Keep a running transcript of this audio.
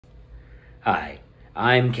Hi,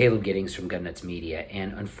 I'm Caleb Giddings from Gun Nuts Media,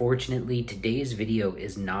 and unfortunately today's video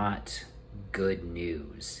is not good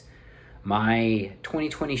news. My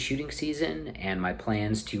 2020 shooting season and my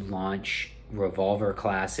plans to launch revolver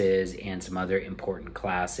classes and some other important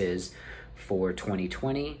classes for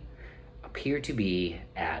 2020 appear to be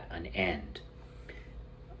at an end.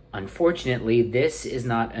 Unfortunately, this is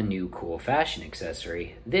not a new cool fashion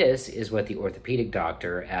accessory. This is what the orthopedic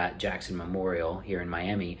doctor at Jackson Memorial here in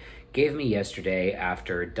Miami gave me yesterday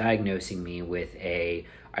after diagnosing me with I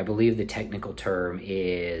believe the technical term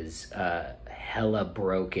is hella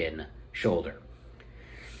broken shoulder.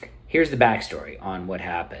 Here's the backstory on what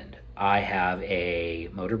happened. I have a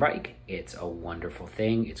motorbike. It's a wonderful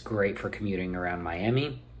thing. It's great for commuting around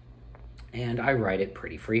Miami, and I ride it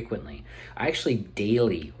pretty frequently. I actually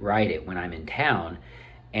daily ride it when I'm in town,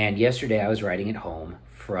 and yesterday I was riding it home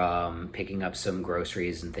from picking up some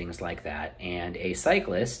groceries and things like that, and a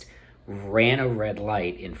cyclist ran a red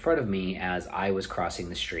light in front of me as I was crossing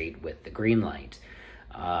the street with the green light.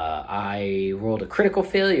 I rolled a critical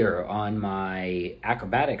failure on my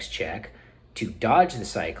acrobatics check to dodge the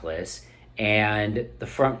cyclist, and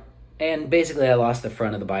basically I lost the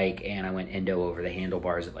front of the bike and I went endo over the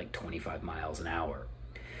handlebars at like 25 miles an hour.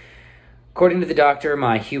 According to the doctor,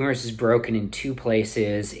 my humerus is broken in 2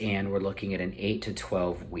 places and we're looking at an 8 to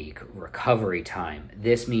 12 week recovery time.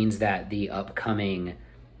 This means that the upcoming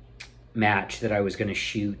match that I was going to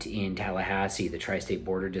shoot in Tallahassee, the Tri-State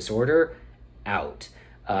Border Disorder, out.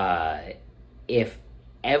 If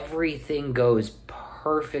everything goes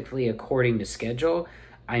perfectly according to schedule,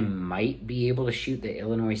 I might be able to shoot the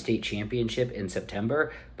Illinois State Championship in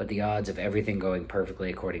September, but the odds of everything going perfectly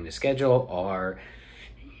according to schedule are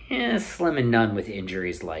slim and none with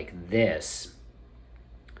injuries like this.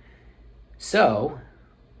 So,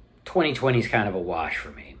 2020 is kind of a wash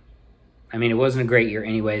for me. I mean, it wasn't a great year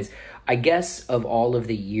anyways. I guess of all of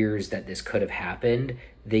the years that this could have happened,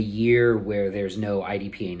 the year where there's no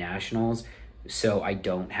IDPA Nationals, so I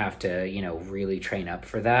don't have to, really train up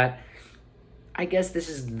for that, I guess this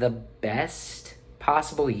is the best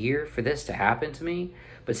possible year for this to happen to me,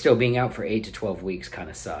 but still being out for 8 to 12 weeks kind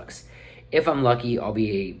of sucks. If I'm lucky, I'll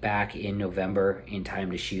be back in November in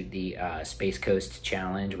time to shoot the Space Coast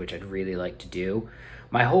Challenge, which I'd really like to do.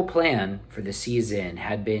 My whole plan for the season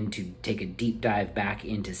had been to take a deep dive back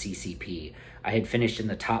into CCP. I had finished in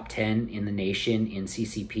the top 10 in the nation in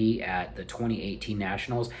CCP at the 2018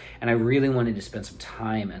 Nationals, and I really wanted to spend some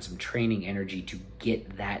time and some training energy to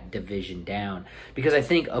get that division down, because I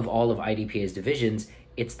think of all of IDPA's divisions,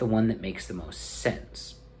 it's the one that makes the most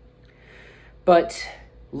sense. But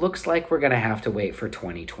looks like we're going to have to wait for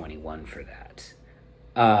 2021 for that.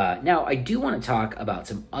 Now, I do want to talk about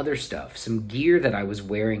some other stuff, some gear that I was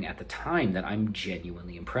wearing at the time that I'm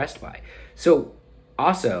genuinely impressed by. So,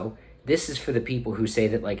 also, this is for the people who say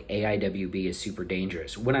that, like, AIWB is super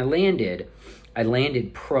dangerous. When I landed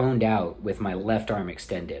proned out with my left arm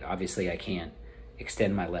extended. Obviously, I can't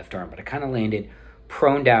extend my left arm, but I kind of landed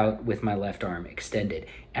proned out with my left arm extended.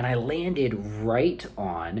 And I landed right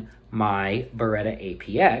on my Beretta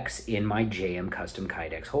APX in my JM Custom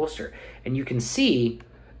Kydex holster. And you can see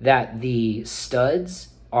that the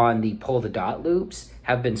studs on the pull the dot loops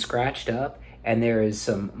have been scratched up, and there is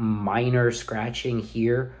some minor scratching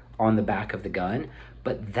here on the back of the gun,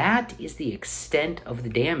 but that is the extent of the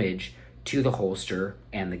damage to the holster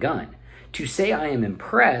and the gun. To say I am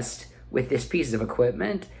impressed with this piece of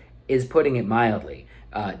equipment is putting it mildly.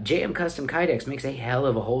 JM Custom Kydex makes a hell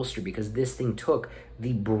of a holster because this thing took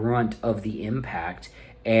the brunt of the impact,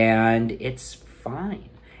 and it's fine.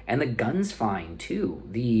 And the gun's fine too.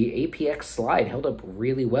 The APX slide held up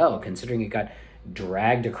really well considering it got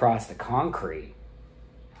dragged across the concrete.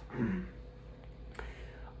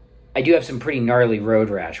 I do have some pretty gnarly road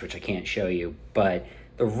rash, which I can't show you, but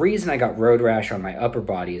the reason I got road rash on my upper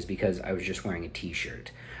body is because I was just wearing a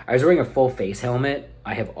t-shirt. I was wearing a full face helmet.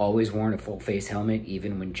 I have always worn a full face helmet,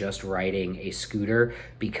 even when just riding a scooter,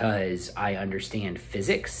 because I understand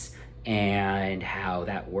physics and how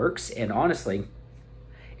that works. And honestly,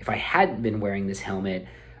 if I hadn't been wearing this helmet,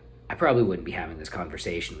 I probably wouldn't be having this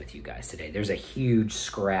conversation with you guys today. There's a huge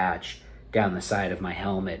scratch down the side of my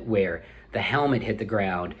helmet where the helmet hit the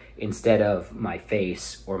ground instead of my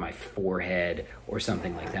face or my forehead or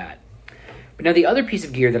something like that. But now the other piece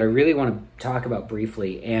of gear that I really want to talk about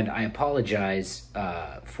briefly, and I apologize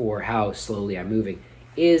for how slowly I'm moving,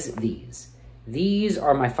 is these. These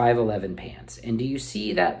are my 511 pants. And do you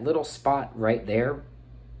see that little spot right there?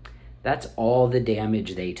 That's all the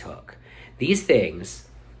damage they took. These things,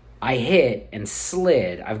 I hit and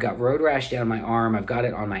slid. I've got road rash down my arm. I've got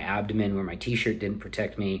it on my abdomen where my t-shirt didn't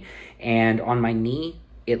protect me. And on my knee,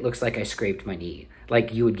 it looks like I scraped my knee,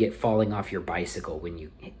 like you would get falling off your bicycle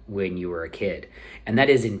when you were a kid. And that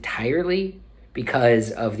is entirely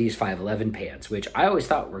because of these 511 pants, which I always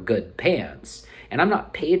thought were good pants. And I'm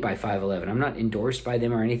not paid by 511. I'm not endorsed by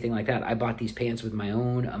them or anything like that. I bought these pants with my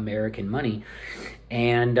own American money,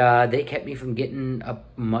 and they kept me from getting a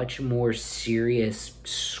much more serious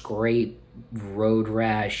scrape, road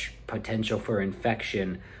rash, potential for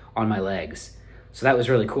infection on my legs. So that was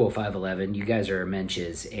really cool, 511. You guys are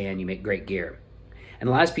menches, and you make great gear. And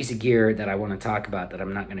the last piece of gear that I want to talk about that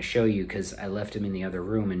I'm not going to show you because I left them in the other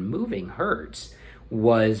room and moving hurts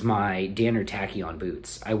was my Danner Tachyon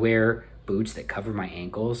boots. I wear boots that cover my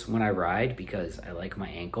ankles when I ride because I like my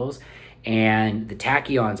ankles. And the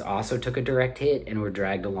Tachyons also took a direct hit and were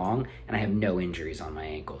dragged along, and I have no injuries on my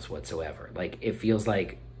ankles whatsoever. Like, it feels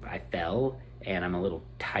like I fell and I'm a little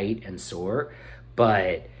tight and sore,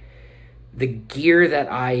 but the gear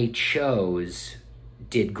that I chose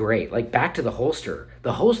did great. Like, back to the holster.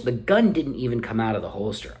 The gun didn't even come out of the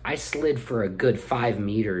holster. I slid for a good 5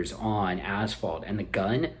 meters on asphalt, and the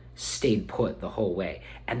gun stayed put the whole way.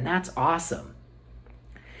 And that's awesome.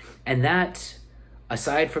 And that,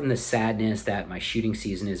 aside from the sadness that my shooting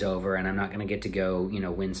season is over and I'm not going to get to go,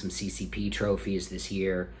 win some CCP trophies this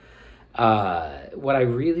year, what I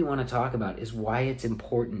really want to talk about is why it's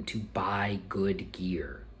important to buy good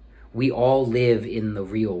gear. We all live in the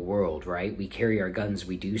real world, right? We carry our guns,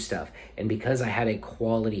 we do stuff. And because I had a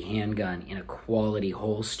quality handgun in a quality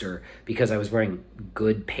holster, because I was wearing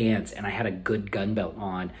good pants and I had a good gun belt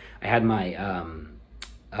on, I had my,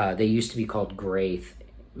 they used to be called Graith,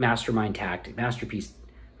 Mastermind Tactic, Masterpiece.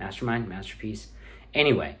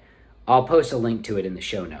 Anyway, I'll post a link to it in the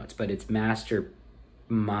show notes, but it's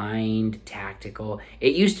Mastermind Tactical.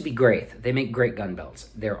 It used to be Graith. They make great gun belts.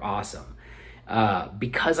 They're awesome.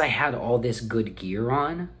 Because I had all this good gear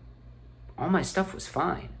on, all my stuff was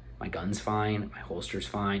fine. My gun's fine, my holster's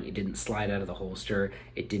fine, it didn't slide out of the holster,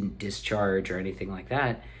 it didn't discharge or anything like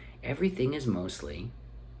that. Everything is mostly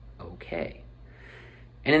okay.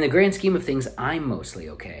 And in the grand scheme of things, I'm mostly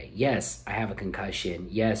okay. Yes, I have a concussion.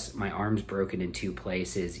 Yes, my arm's broken in 2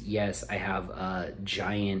 places. Yes, I have a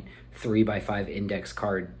giant 3x5 index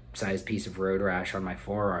card sized piece of road rash on my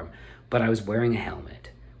forearm, but I was wearing a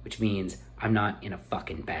helmet, which means I'm not in a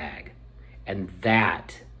fucking bag. And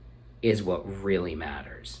that is what really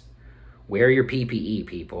matters. Wear your PPE,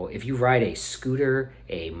 people. If you ride a scooter,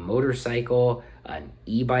 a motorcycle, an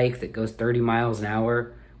e-bike that goes 30 miles an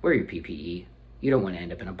hour, wear your PPE. You don't want to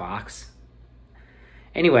end up in a box.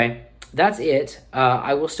 Anyway, that's it.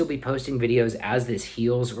 I will still be posting videos as this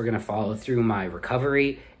heals. We're going to follow through my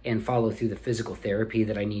recovery and follow through the physical therapy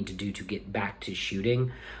that I need to do to get back to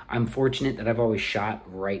shooting. I'm fortunate that I've always shot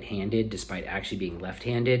right-handed despite actually being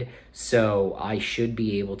left-handed, so I should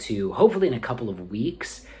be able to, hopefully in a couple of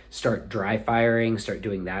weeks, start dry firing, start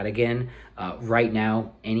doing that again. Right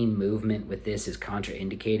now, any movement with this is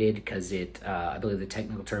contraindicated because it, I believe the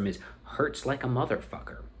technical term is, hurts like a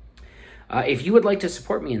motherfucker. If you would like to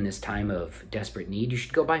support me in this time of desperate need, you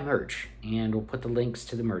should go buy merch, and we'll put the links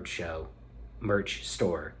to the merch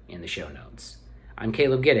store in the show notes. I'm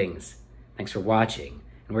Caleb Giddings. Thanks for watching,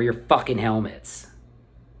 and wear your fucking helmets.